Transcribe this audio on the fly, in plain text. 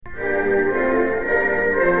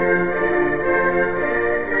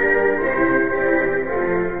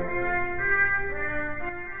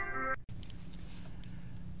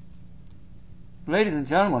Ladies and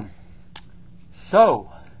gentlemen, so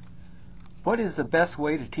what is the best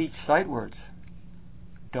way to teach sight words?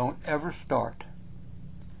 Don't ever start.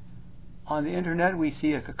 On the internet we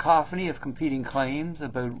see a cacophony of competing claims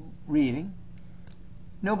about reading.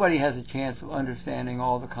 Nobody has a chance of understanding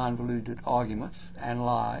all the convoluted arguments and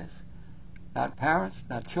lies. Not parents,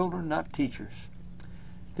 not children, not teachers.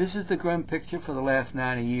 This is the grim picture for the last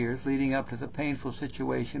 90 years, leading up to the painful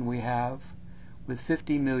situation we have with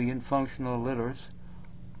 50 million functional illiterates,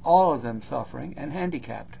 all of them suffering and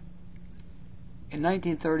handicapped. In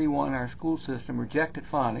 1931, our school system rejected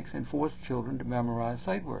phonics and forced children to memorize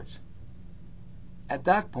sight words. At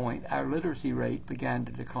that point, our literacy rate began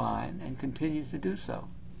to decline and continues to do so.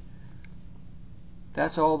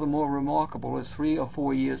 That's all the more remarkable as 3 or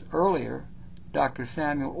 4 years earlier, Dr.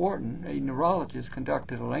 Samuel Orton, a neurologist,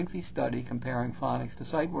 conducted a lengthy study comparing phonics to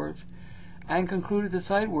sight words and concluded that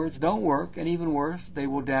sight words don't work, and even worse, they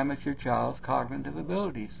will damage your child's cognitive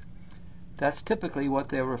abilities. That's typically what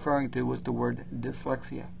they're referring to with the word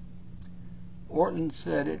dyslexia. Orton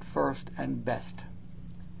said it first and best.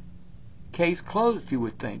 Case closed, you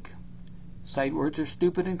would think. Sight words are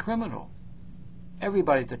stupid and criminal.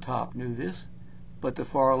 Everybody at the top knew this, but the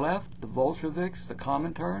far left, the Bolsheviks, the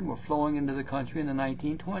Comintern were flowing into the country in the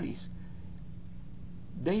 1920s.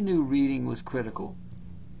 They knew reading was critical.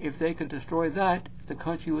 If they could destroy that, the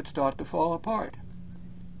country would start to fall apart.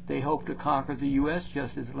 They hoped to conquer the U.S.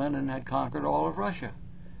 just as Lenin had conquered all of Russia.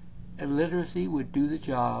 Illiteracy would do the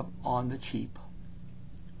job on the cheap.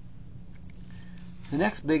 The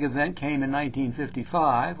next big event came in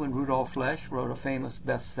 1955 when Rudolf Flesch wrote a famous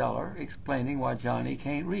bestseller explaining why Johnny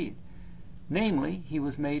can't read. Namely, he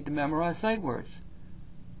was made to memorize sight words.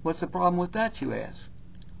 What's the problem with that, you ask?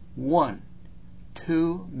 1.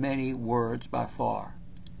 Too many words by far.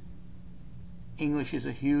 English is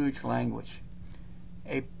a huge language.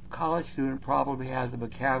 A college student probably has a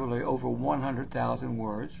vocabulary over 100,000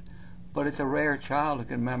 words, but it's a rare child who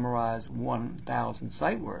can memorize 1,000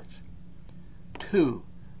 sight words. 2.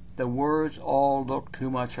 The words all look too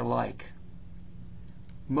much alike.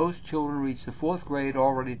 Most children reach the 4th grade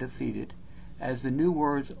already defeated, as the new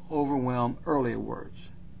words overwhelm earlier words.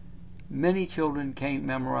 Many children can't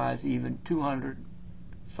memorize even 200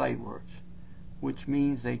 sight words, which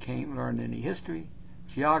means they can't learn any history,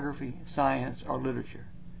 geography, science, or literature.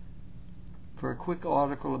 For a quick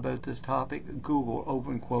article about this topic, Google,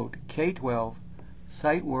 open quote, K-12,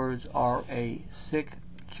 sight words are a sick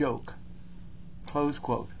joke, close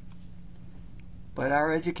quote. But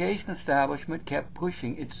our education establishment kept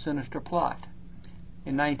pushing its sinister plot.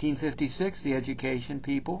 In 1956, the education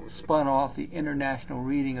people spun off the International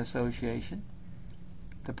Reading Association.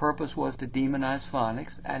 The purpose was to demonize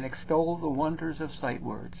phonics and extol the wonders of sight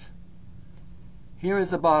words. Here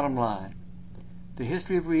is the bottom line. The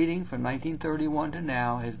history of reading from 1931 to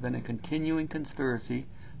now has been a continuing conspiracy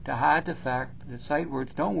to hide the fact that sight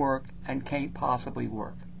words don't work and can't possibly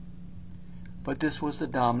work. But this was the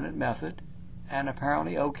dominant method, and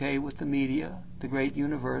apparently okay with the media, the great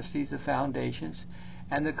universities, the foundations,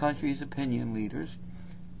 and the country's opinion leaders,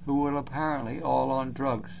 who were apparently all on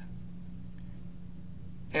drugs.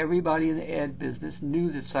 Everybody in the ed business knew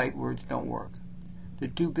that sight words don't work. The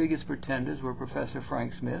 2 biggest pretenders were Professor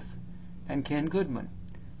Frank Smith and Ken Goodman,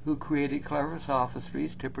 who created clever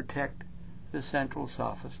sophistries to protect the central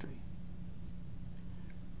sophistry.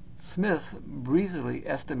 Smith breezily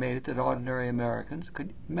estimated that ordinary Americans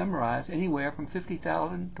could memorize anywhere from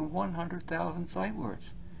 50,000 to 100,000 sight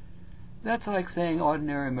words. That's like saying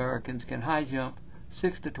ordinary Americans can high jump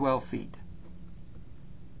 6 to 12 feet.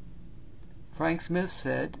 Frank Smith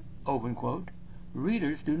said, open quote,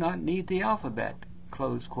 readers do not need the alphabet,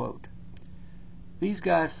 close quote. These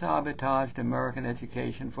guys sabotaged American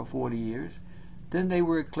education for 40 years. Then they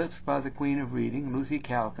were eclipsed by the queen of reading, Lucy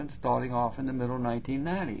Calkins, starting off in the middle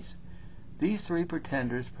 1990s. These 3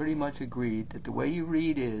 pretenders pretty much agreed that the way you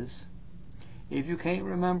read is, if you can't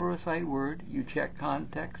remember a sight word, you check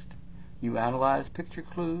context, you analyze picture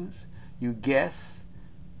clues, you guess,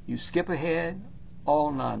 you skip ahead,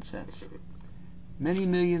 all nonsense. Many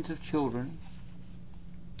millions of children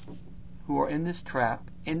who are in this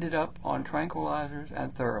trap ended up on tranquilizers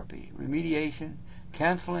and therapy, remediation,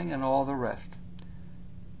 counseling, and all the rest.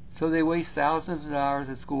 So they waste thousands of hours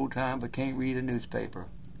of school time but can't read a newspaper.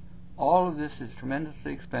 All of this is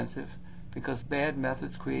tremendously expensive because bad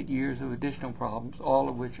methods create years of additional problems, all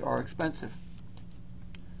of which are expensive.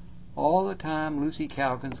 All the time Lucy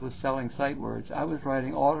Calkins was selling sight words, I was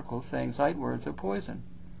writing articles saying sight words are poison.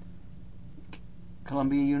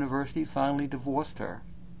 Columbia University finally divorced her.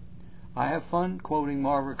 I have fun quoting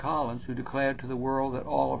Margaret Collins, who declared to the world that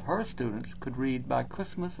all of her students could read by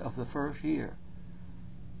Christmas of the first year.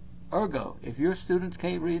 Ergo, if your students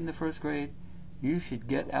can't read in the first grade, you should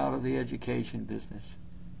get out of the education business.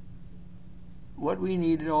 What we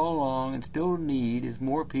needed all along and still need is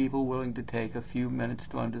more people willing to take a few minutes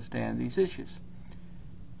to understand these issues.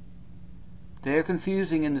 They are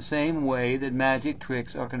confusing in the same way that magic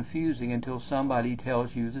tricks are confusing until somebody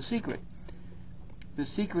tells you the secret. The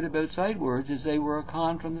secret about sight words is they were a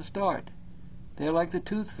con from the start. They're like the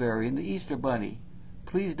Tooth Fairy and the Easter Bunny.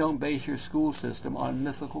 Please don't base your school system on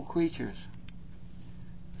mythical creatures.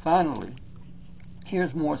 Finally,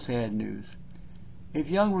 here's more sad news. If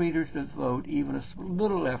young readers devote even a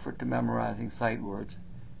little effort to memorizing sight words,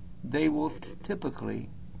 they will typically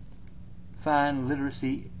find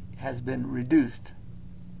literacy has been reduced,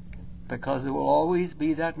 because there will always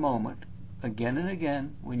be that moment, again and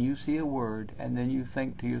again, when you see a word and then you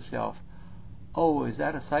think to yourself, oh, is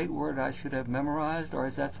that a sight word I should have memorized, or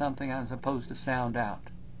is that something I'm supposed to sound out?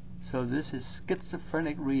 So this is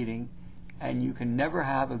schizophrenic reading, and you can never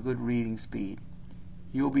have a good reading speed.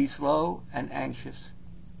 You'll be slow and anxious.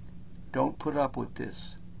 Don't put up with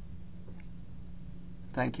this.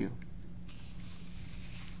 Thank you.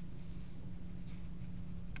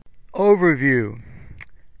 Overview.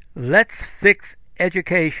 Let's Fix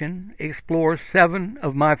Education explores 7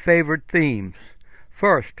 of my favorite themes.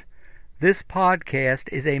 First, this podcast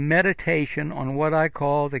is a meditation on what I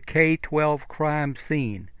call the K-12 crime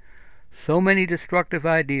scene. So many destructive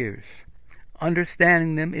ideas.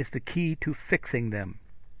 Understanding them is the key to fixing them.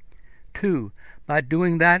 2. By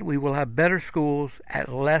doing that, we will have better schools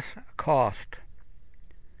at less cost.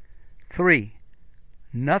 3.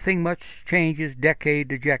 Nothing much changes decade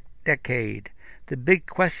to decade. The big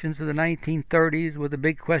questions of the 1930s were the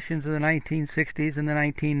big questions of the 1960s and the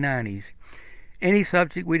 1990s. Any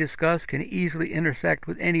subject we discuss can easily intersect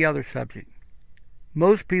with any other subject.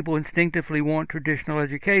 Most people instinctively want traditional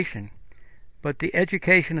education, but the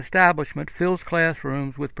education establishment fills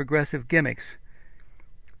classrooms with progressive gimmicks.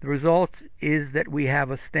 The result is that we have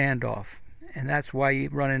a standoff, and that's why you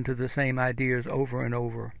run into the same ideas over and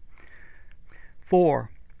over. 4.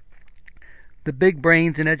 The big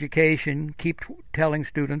brains in education keep telling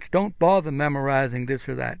students, don't bother memorizing this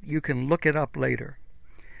or that. You can look it up later.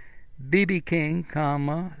 B.B. King,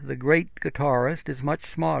 the great guitarist, is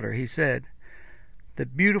much smarter. He said, the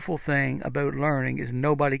beautiful thing about learning is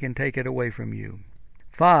nobody can take it away from you.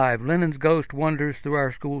 5. Lenin's ghost wanders through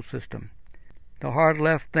our school system. The hard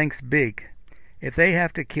left thinks big. If they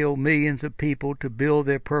have to kill millions of people to build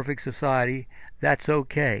their perfect society, that's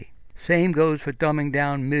okay. Same goes for dumbing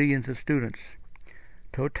down millions of students.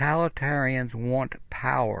 Totalitarians want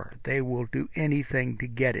power. They will do anything to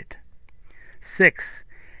get it. 6.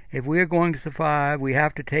 If we are going to survive, we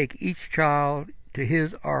have to take each child to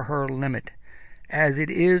his or her limit. As it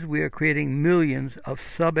is, we are creating millions of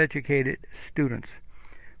sub-educated students,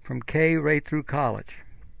 from K right through college.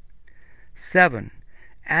 7.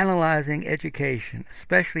 Analyzing education,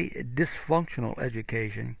 especially dysfunctional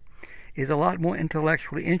education, is a lot more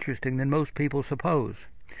intellectually interesting than most people suppose.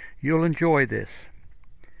 You'll enjoy this.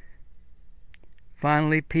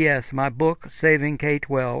 Finally, P.S. My book, Saving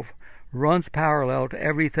K-12, runs parallel to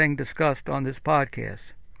everything discussed on this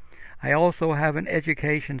podcast. I also have an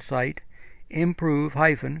education site,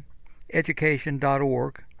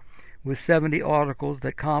 improve-education.org, with 70 articles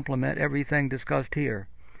that complement everything discussed here.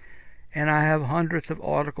 And I have hundreds of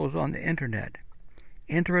articles on the Internet.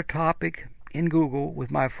 Enter a topic in Google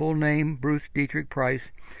with my full name, Bruce Dietrich Price,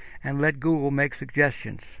 and let Google make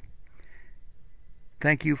suggestions.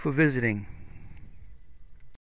 Thank you for visiting.